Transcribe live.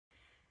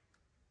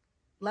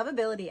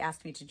Lovability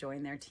asked me to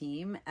join their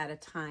team at a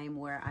time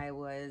where I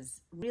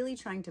was really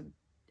trying to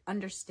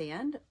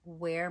understand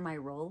where my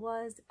role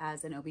was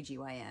as an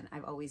OBGYN.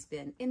 I've always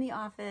been in the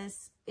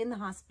office, in the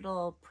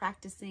hospital,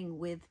 practicing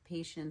with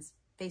patients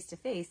face to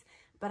face,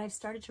 but I've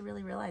started to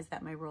really realize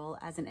that my role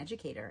as an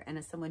educator and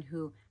as someone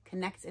who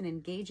connects and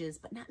engages,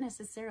 but not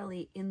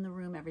necessarily in the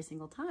room every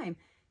single time,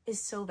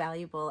 is so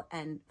valuable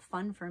and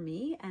fun for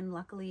me, and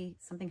luckily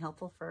something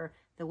helpful for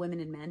the women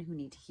and men who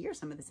need to hear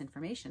some of this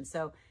information.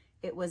 So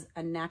it was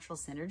a natural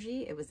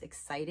synergy. It was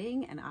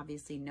exciting. And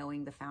obviously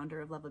knowing the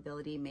founder of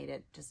Lovability made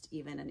it just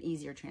even an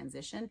easier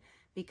transition,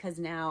 because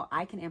now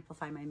I can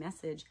amplify my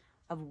message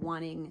of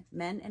wanting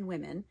men and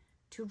women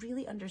to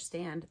really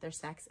understand their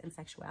sex and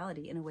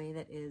sexuality in a way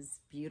that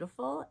is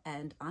beautiful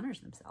and honors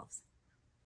themselves.